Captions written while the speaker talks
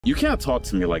You can't talk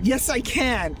to me like Yes, I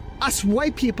can. Us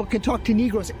white people can talk to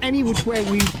Negroes any which way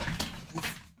we...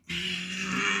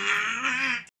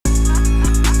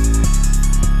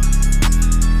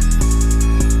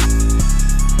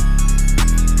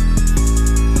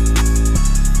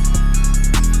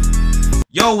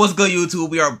 Yo, what's good, YouTube?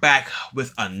 We are back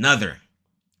with another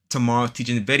Tomorrow's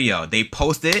Teaching video. They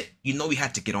posted it. You know we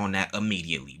had to get on that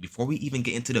immediately. Before we even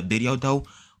get into the video, though,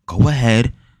 go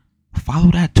ahead.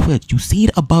 Follow that Twitch. You see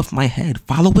it above my head.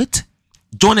 Follow it.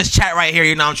 Join this chat right here,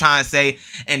 you know what I'm trying to say.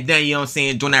 And then, you know what I'm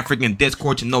saying, join that freaking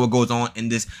Discord to know what goes on in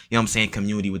this, you know what I'm saying,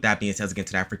 community. With that being said, let's get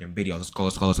to that freaking video. Let's go,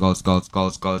 let's go, let's go, let's go, let's go,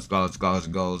 let's go, let's go, let's go, let's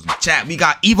go, let's go. Chat, we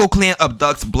got Evil Clan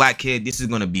abducts Black Kid. This is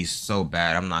going to be so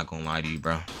bad. I'm not going to lie to you,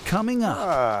 bro. Coming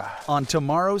up on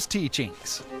Tomorrow's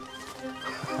Teachings.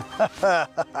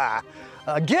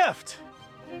 A gift.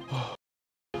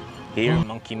 Here,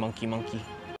 monkey, monkey, monkey.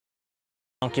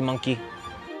 Monkey, monkey.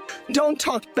 Don't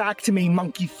talk back to me,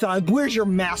 monkey thug. Where's your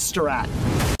master at?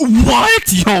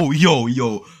 What?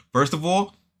 Yo. First of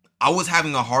all, I was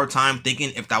having a hard time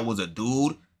thinking if that was a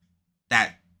dude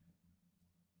that...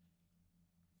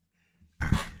 All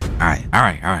right.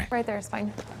 Right there is fine.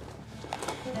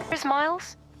 Where's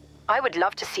Miles? I would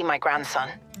love to see my grandson.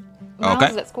 Miles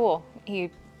Okay. is at school. He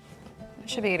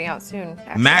should be getting out soon.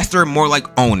 Actually. Master, more like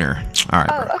owner. All right,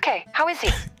 Oh, bro. okay. How is he?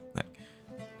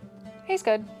 He's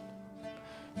good.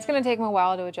 It's gonna take him a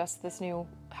while to adjust to this new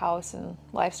house and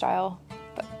lifestyle,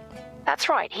 but That's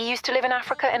right. He used to live in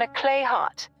Africa in a clay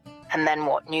hut. And then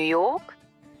what, New York?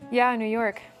 yeah, New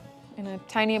York, in a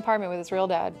tiny apartment with his real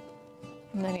dad,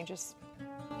 and then he just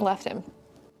left him.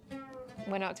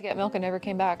 Went out to get milk and never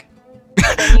came back.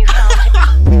 Then you found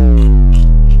him.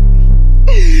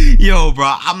 Yo, bro,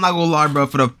 I'm not gonna lie, bro.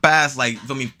 For the past,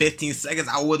 15 seconds,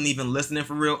 I wasn't even listening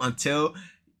for real until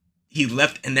he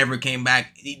left and never came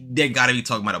back. They gotta be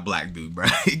talking about a black dude, bro.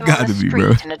 It gotta be,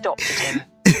 bro. And adopted him.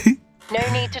 No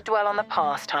need to dwell on the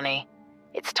past, honey.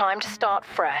 It's time to start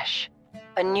fresh.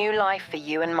 A new life for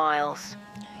you and Miles.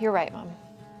 You're right, Mom.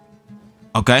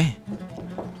 Okay.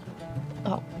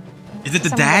 Oh, Is it the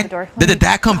Someone's at dad? the door. Did the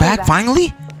dad come Call back back.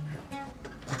 finally?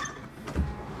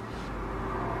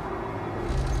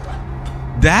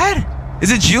 Dad?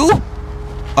 Is it you?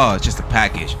 Oh, it's just a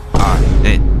package.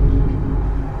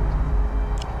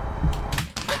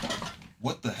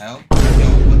 What the hell? Yo,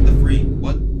 what the freak?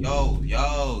 What?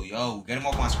 Yo. Get him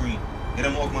off my screen. Get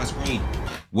him off my screen.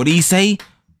 What did he say?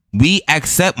 We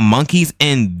accept monkeys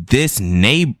in this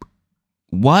neighbor.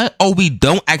 What? Oh, we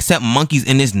don't accept monkeys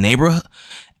in this neighborhood?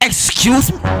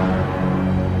 Excuse me?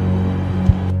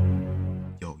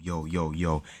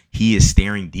 Yo. He is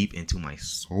staring deep into my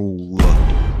soul.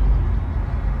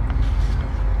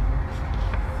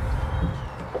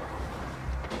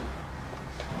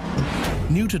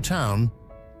 New to town,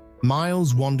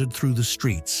 Miles wandered through the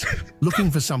streets,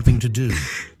 looking for something to do.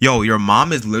 Yo, your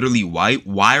mom is literally white.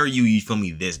 Why are you feel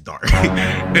me, this dark?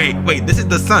 wait, this is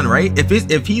the son, right?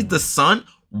 If he's the son,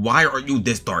 why are you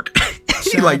this dark?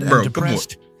 Sad like, bro, and come on.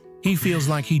 depressed, he feels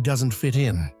like he doesn't fit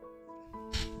in.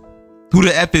 Who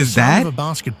the F is Sound that? of a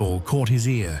basketball caught his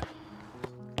ear.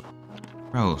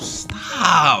 Bro,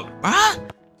 stop, bruh.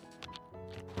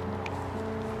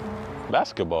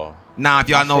 Basketball. Nah, if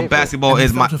y'all know, basketball And he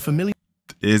is felt a familiar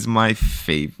my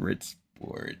favorite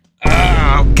sport.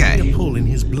 Okay. pull in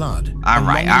his blood. All a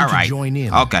right. longing to join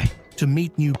in, Okay. to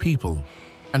meet new people,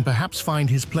 and perhaps find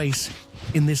his place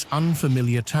in this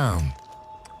unfamiliar town.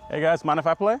 Hey guys, mind if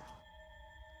I play?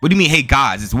 What do you mean, hey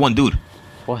guys? It's one dude.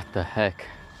 What the heck?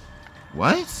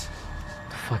 What? What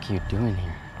the fuck are you doing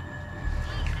here?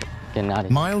 Getting out of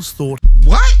here. Miles thought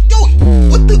What? Yo,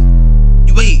 what the?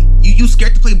 Wait, you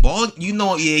scared to play ball? You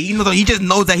know, yeah, he just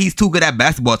knows that he's too good at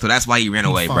basketball, so that's why he ran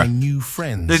away, bro. find new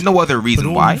friends. There's no other But reason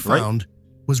all why, he right? found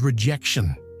was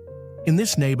rejection. In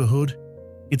this neighborhood,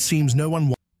 it seems no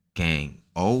one Gang,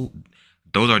 oh,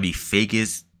 those are the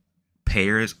fakest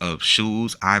pairs of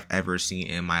shoes I've ever seen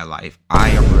in my life. I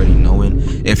am already knowing.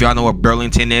 If y'all know what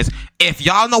Burlington is,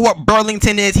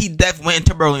 he def went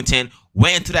into Burlington,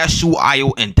 went into that shoe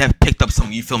aisle, and def picked up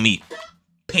some, you feel me,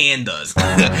 pandas.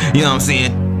 You know what I'm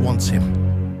saying? wants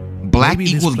him. Black Maybe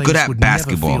this equals place good at would never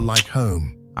basketball. feel like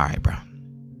home. All right, bro.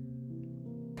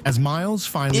 As Miles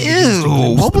finally Ew, begins to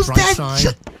glimpse what the was bright that?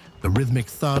 side, the rhythmic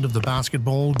thud of the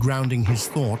basketball grounding his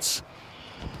thoughts,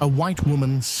 a white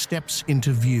woman steps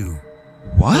into view.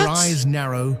 What? Her eyes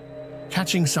narrow,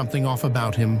 catching something off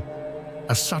about him,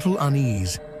 a subtle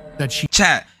unease that she...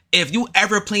 Chat, if you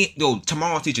ever play,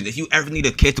 Tomorrow's Teaching, if you ever need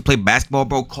a kid to play basketball,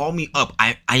 bro, call me up.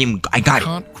 I got it.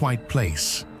 Can't quite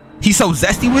place. He's so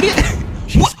zesty with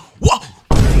it. What?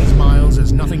 Sees Miles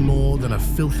as nothing more than a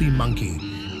filthy monkey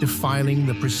defiling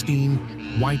the pristine,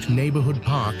 white neighborhood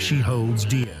park she holds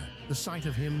dear. The sight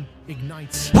of him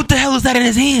ignites. What the hell is that in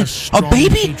his hand? A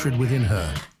baby? Hatred within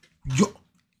her. Yo,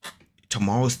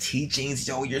 Tomorrow's Teachings,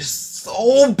 yo, you're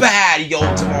so bad. Yo,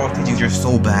 Tomorrow's Teachings, you're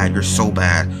so bad. You're so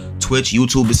bad. Twitch,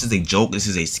 YouTube, this is a joke. This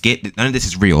is a skit. None of this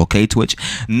is real, okay, Twitch?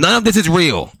 None of this is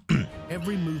real.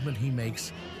 Every movement he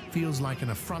makes feels like an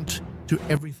affront to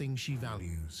everything she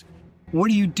values.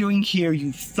 What are you doing here,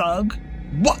 you thug?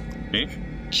 What? Me?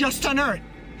 Just on Earth.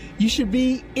 You should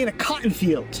be in a cotton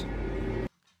field.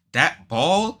 That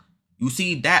ball, you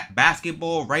see that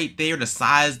basketball right there, the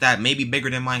size that may be bigger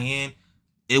than my hand,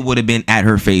 it would have been at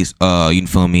her face, you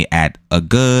feel me, at a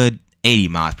good 80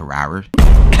 miles per hour.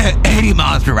 80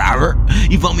 miles per hour.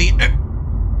 You feel me?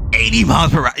 80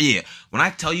 miles per hour. Yeah. When I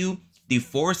tell you the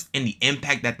force and the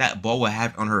impact that that ball will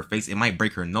have on her face, it might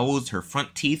break her nose, her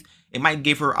front teeth. It might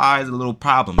give her eyes a little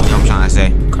problem. You know what I'm trying to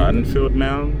say? Cotton field,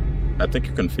 man? I think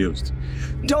you're confused.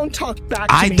 Don't talk back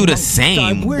to me. I do the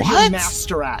same. Where's What? your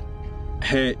master at?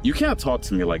 Hey, you can't talk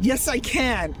to me like Yes, I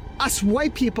can. Us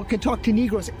white people can talk to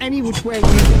Negroes any which way.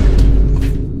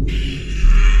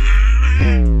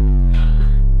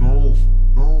 No.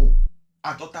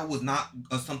 I thought that was not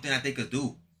something that they could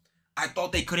do. I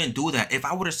thought they couldn't do that. If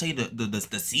I were to say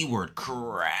the C word,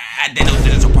 crap, then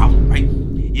there's a problem, right?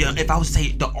 Yeah, if I would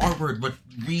say the R word, but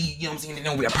you know what I'm saying, then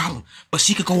there would be a problem. But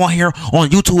she could go on here on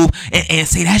YouTube and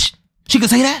say that. She could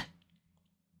say that.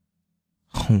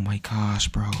 Oh my gosh,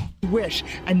 bro. Wish,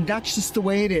 and that's just the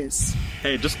way it is.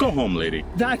 Hey, just go home, lady.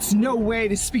 That's no way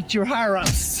to speak to your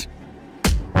higher-ups.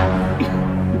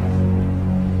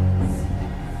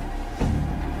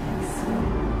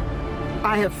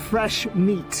 I have fresh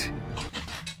meat.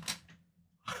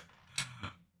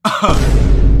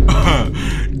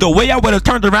 The way I would have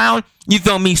turned around, you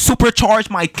feel me,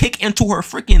 supercharged my kick into her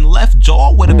freaking left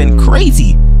jaw would have been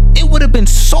crazy. It would have been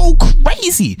so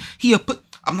crazy. He had put,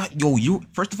 I'm not, yo, you,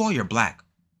 first of all, you're black.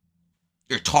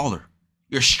 You're taller.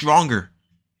 You're stronger.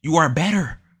 You are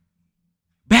better.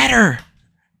 Better.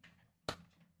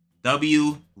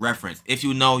 W reference. If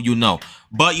you know, you know.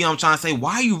 But, you know what I'm trying to say?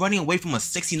 Why are you running away from a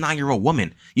 69-year-old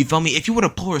woman? You feel me? If you would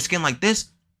have pulled her skin like this,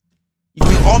 you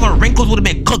feel me? All her wrinkles would have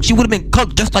been cooked. She would have been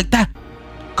cooked just like that.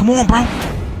 Come on, bro.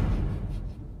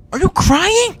 Are you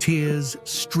crying? Tears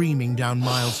streaming down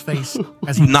Miles' face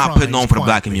as he not putting on for the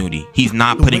black community. He's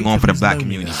not putting on for the black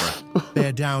community, bro.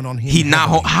 Bear down on him. He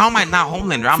not. How am I not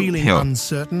Homelander? I'm feeling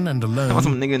uncertain and alone. I'm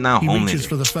some nigga not he Homelander. reaches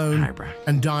for the phone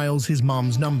and dials his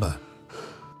mom's number.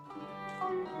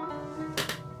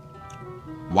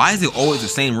 Why is it always the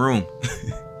same room?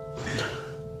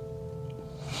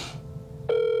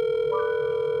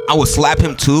 I would slap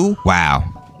him too. Wow.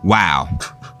 Wow.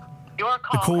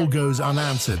 The call goes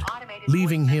unanswered,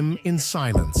 leaving him in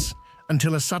silence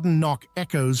until a sudden knock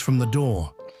echoes from the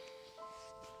door.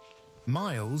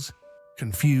 Miles,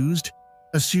 confused,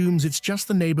 assumes it's just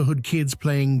the neighborhood kids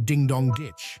playing ding-dong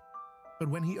ditch. But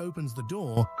when he opens the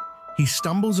door, he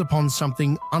stumbles upon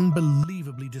something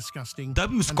unbelievably disgusting.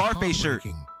 W Scarface shirt.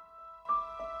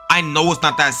 I know it's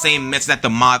not that same mess that the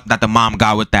mom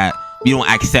got with that. You don't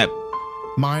accept.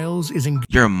 Miles is in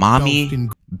your mommy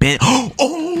been.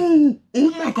 Oh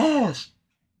my gosh.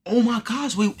 Oh my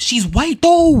gosh. Wait, she's white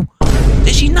though.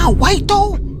 Is she not white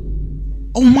though?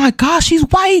 Oh my gosh, she's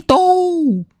white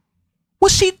though.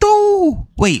 What's she do?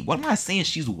 Wait, what am I saying?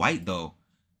 She's white though.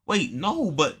 Wait, no,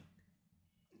 but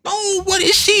no, what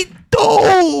did she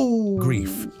do?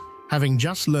 Grief, having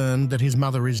just learned that his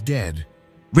mother is dead.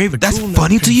 Raven, that's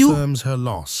funny to you? Confirms her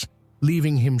loss,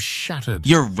 leaving him shattered.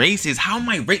 You're racist. How am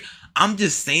I racist? I'm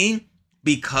just saying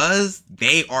because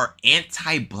they are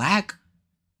anti-black,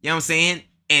 you know what I'm saying?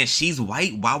 And she's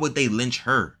white, why would they lynch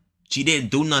her? She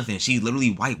didn't do nothing. She's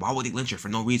literally white. Why would they lynch her for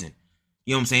no reason?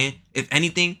 You know what I'm saying? If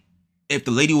anything, if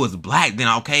the lady was black, then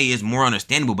okay, it's more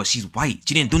understandable, but she's white.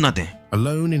 She didn't do nothing.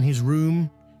 Alone in his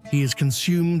room, he is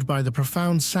consumed by the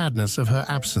profound sadness of her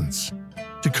absence.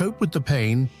 To cope with the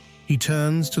pain, he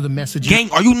turns to the messages. Gang,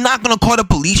 are you not gonna call the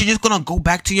police? You're just gonna go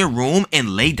back to your room and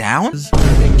lay down?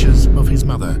 Pictures of his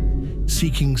mother,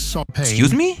 seeking pain.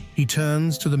 Excuse me? He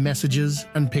turns to the messages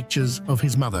and pictures of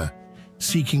his mother,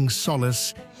 seeking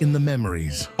solace in the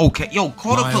memories. Okay, yo,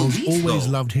 call the Miles police. Always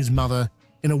loved his mother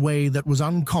in a way that was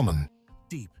uncommon,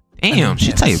 deep. Damn,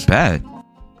 she tell you bad.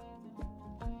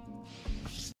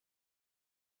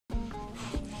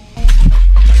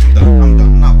 I'm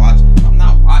not watching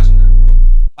that, bro.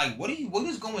 Like, what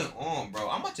is going on, bro?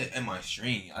 I'm about to end my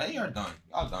stream. Y'all done.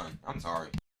 Y'all done. I'm sorry.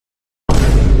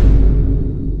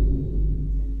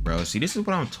 Bro, see, this is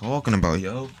what I'm talking about,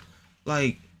 yo.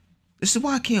 Like, this is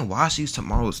why I can't watch these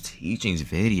Tomorrow's Teachings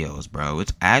videos, bro.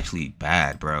 It's actually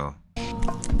bad, bro.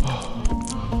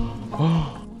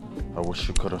 I wish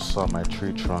you could have saw my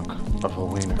tree trunk of a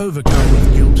wiener. Overcome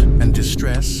with guilt and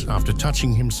distress after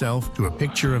touching himself to a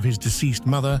picture of his deceased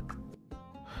mother,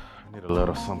 I need a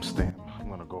little some stamp. I'm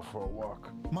gonna go for a walk.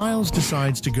 Miles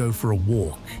decides to go for a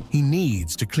walk. He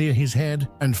needs to clear his head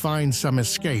and find some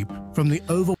escape from the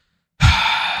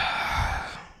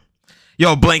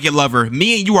Yo, Blanket Lover,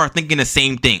 me and you are thinking the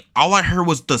same thing. All I heard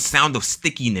was the sound of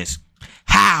stickiness.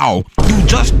 How? You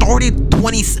just started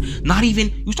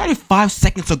you started 5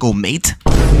 seconds ago, mate.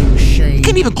 shame, you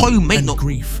can't even call you mate. and No.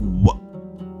 grief. What?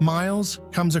 Miles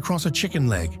comes across a chicken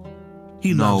leg.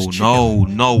 He No, loves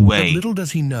chicken. no way. But little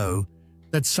does he know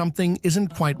that something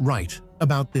isn't quite right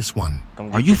about this one. Come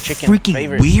Are get you your chicken. freaking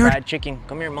Favorite weird? fried chicken.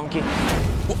 Come here, monkey.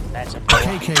 That's a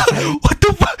KKK What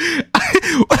the fuck?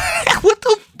 What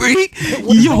the freak?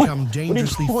 Yo, become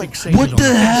dangerously fixated what on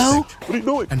the hell? suspect, What are you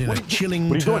doing? and in a chilling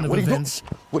what are you turn doing? of What are you doing? events,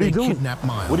 What are you they doing? kidnap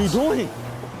Miles. What are you doing?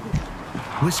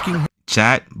 Whisking him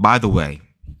Chat, by the way,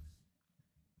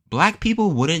 black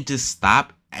people wouldn't just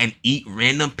stop and eat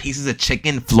random pieces of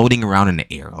chicken floating around in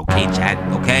the air, okay, chat?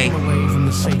 Okay? away from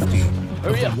the safety of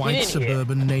Hurry the up, white get in here.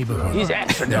 suburban neighborhood. He's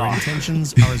extra Their dog.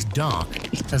 intentions are as dark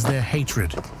as their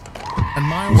hatred. And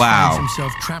Miles Wow. finds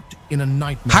himself trapped in a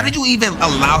nightmare How did you even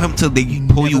allow him to he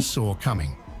pull never you? saw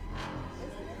coming.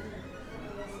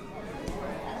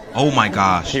 Oh my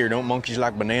gosh. Here, don't monkeys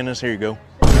like bananas? Here you go.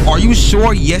 Are you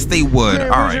sure? Yes, they would.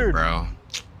 Grand All right, Wizard. bro.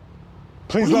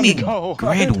 Please What do let you me mean, go.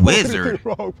 Grand I didn't do Wizard?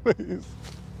 anything wrong, please.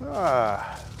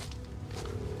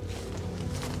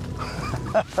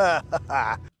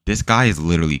 This guy is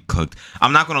literally cooked.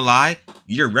 I'm not gonna lie,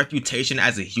 your reputation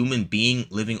as a human being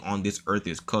living on this earth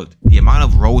is cooked. The amount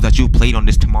of roles that you've played on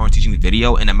this Tomorrow Teaching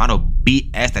video and the amount of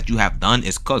BS that you have done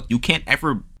is cooked. You can't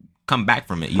ever come back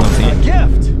from it. You know what I'm saying?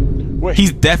 A gift. Wait.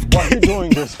 He's deaf. Why are you doing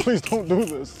this? Please don't do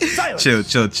this. Silence. Chill.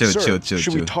 Sir,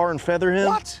 should we tar and feather him?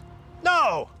 What?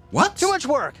 No. What? Too much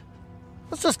work.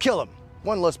 Let's just kill him.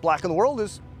 One less black in the world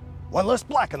is one less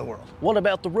black in the world. What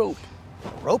about the rope?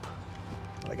 Rope?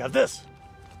 I got this.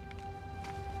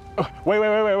 Wait.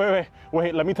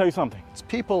 Let me tell you something. It's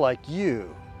people like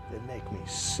you that make me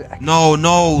sick. No.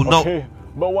 Okay,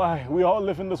 but why? We all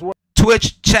live in this world.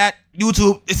 Twitch, chat,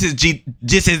 YouTube. This is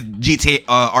GTA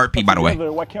RP, by the way.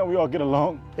 Together, why can't we all get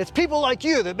along? It's people like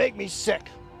you that make me sick.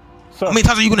 Sir. How many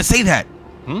times are you gonna say that?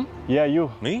 Yeah,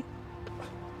 you. Me?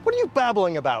 What are you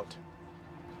babbling about?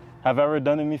 Have I ever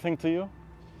done anything to you?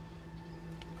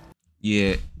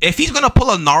 Yeah. If he's gonna pull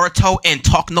a Naruto and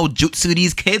talk no jutsu to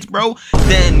these kids, bro,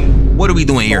 then what are we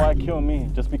doing So here? why kill me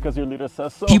just because your leader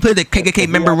says so? He played the KKK If you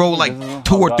member ask role me, like this is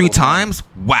 2 how or God 3 would want it. times.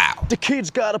 Wow. The kid's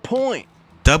got a point.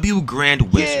 W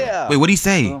Grand Wizard. Yeah. Wait, what'd he This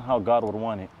say? is how God would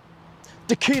want it.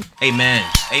 The kid's Amen.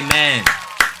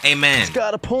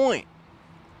 got a point.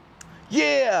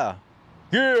 Yeah.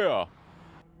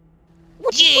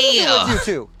 What is it with you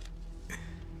two?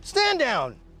 Stand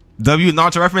down. W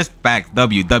Naruto reference? Back.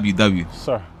 W.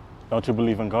 Sir, don't you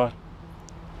believe in God?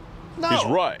 No. He's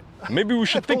right. Maybe we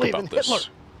should I think believe about in this.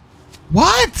 Hitler.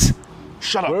 What?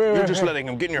 Shut up. Wait, You're wait, just wait. letting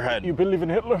him get in your head. You believe in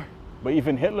Hitler? But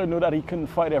even Hitler knew that he couldn't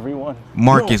fight everyone.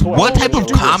 Marcus, No, what so I type of wouldn't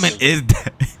do comment this. is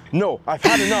that? No, I've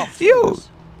had enough. Yo.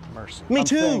 Mercy. Me I'm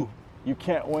too. saying, you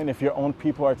can't win if your own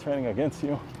people are turning against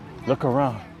you. Look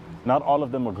around. Not all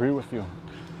of them agree with you.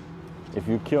 If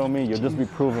you kill me, you'll just be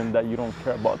proving that you don't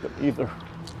care about them either.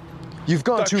 You've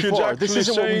gone That too kid's far. This actually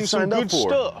isn't what we saying some signed up good for.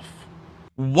 stuff.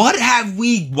 What have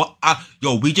we?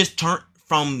 Yo, we just turned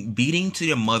from beating to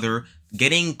your mother,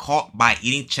 getting caught by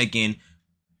eating chicken,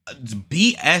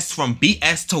 BS from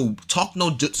BS to talk no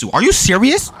jutsu. Are you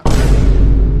serious?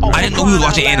 I didn't know we were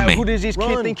watching anime. Who does this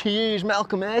kid think he is,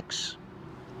 Malcolm X?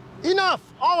 Enough,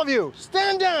 all of you.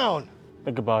 Stand down.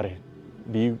 Think about it.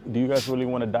 Do you guys really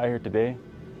want to die here today?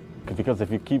 Because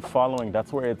if you keep following,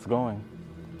 that's where it's going.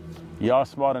 You are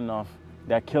smart enough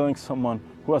that killing someone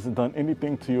who hasn't done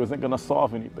anything to you isn't gonna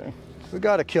solve anything. We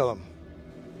gotta kill him.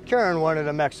 Karen wanted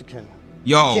a Mexican.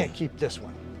 Yo, Can't keep this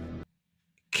one.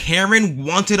 Karen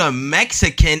wanted a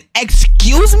Mexican.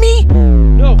 Excuse me?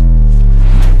 No.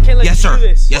 Can't let Yes, you sir. do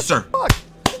this. Yes, sir. Fuck!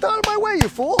 Get out of my way, you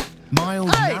fool!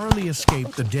 Miles Hey! narrowly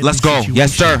escaped the deadly Let's go. situation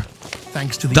Yes, sir.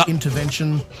 thanks to the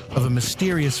intervention of a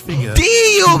mysterious figure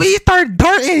Damn, he started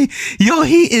darting. Yo,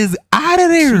 he is out of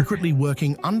there. secretly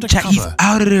working Chat, undercover he's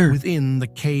out of there. within the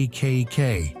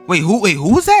KKK, Wait, who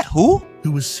was that? Who?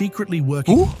 who was secretly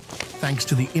working Who? thanks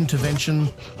to the intervention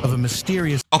of a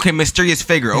mysterious Okay, mysterious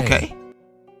figure. Okay.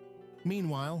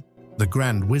 Meanwhile, the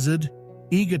Grand Wizard,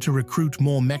 eager to recruit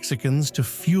more Mexicans to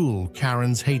fuel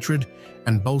Karen's hatred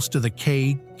and bolster the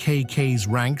KKK's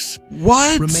ranks,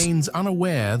 What? remains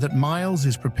unaware that Miles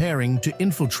is preparing to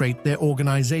infiltrate their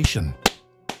organization.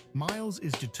 Miles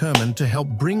is determined to help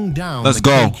bring down Let's the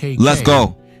go. KKK Let's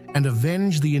go. and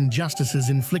avenge the injustices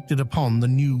inflicted upon the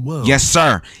New World. Yes,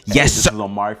 sir. Yes, This sir. is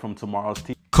Omari from Tomorrow's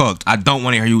Teachings. Cooked. I don't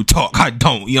want to hear you talk. I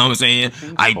don't. You know what I'm saying?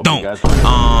 I Hope don't. you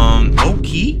guys-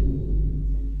 Low-key.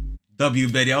 W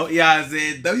video. Yeah, I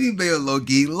said W video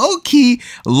low-key. Low-key.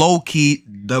 Low-key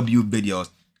W videos.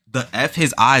 The F,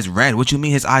 his eyes red. What you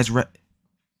mean his eyes red?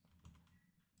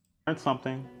 Learn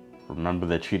something. Remember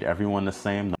to treat everyone the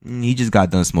same. He just got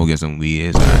done smoking some weed.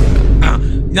 It's all right.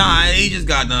 Nah, he just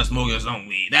got done smoking some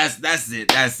weed. That's it.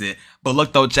 That's it. But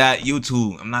look though, chat,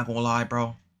 YouTube. I'm not gonna lie,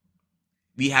 bro.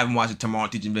 We haven't watched a Tomorrow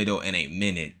Teaching video in a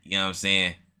minute. You know what I'm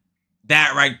saying?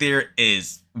 That right there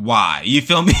is why. You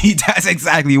feel me? That's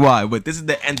exactly why. But this is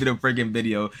the end of the freaking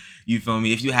video. You feel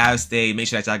me? If you have stayed, make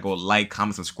sure that y'all go like,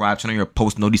 comment, subscribe, turn on your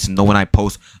post notice to know when I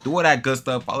post. Do all that good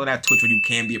stuff. Follow that Twitch where you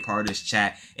can be a part of this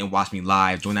chat and watch me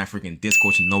live. Join that freaking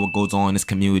Discord to know what goes on in this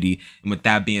community. And with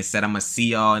that being said, I'm going to see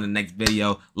y'all in the next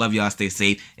video. Love y'all. Stay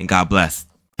safe. And God bless.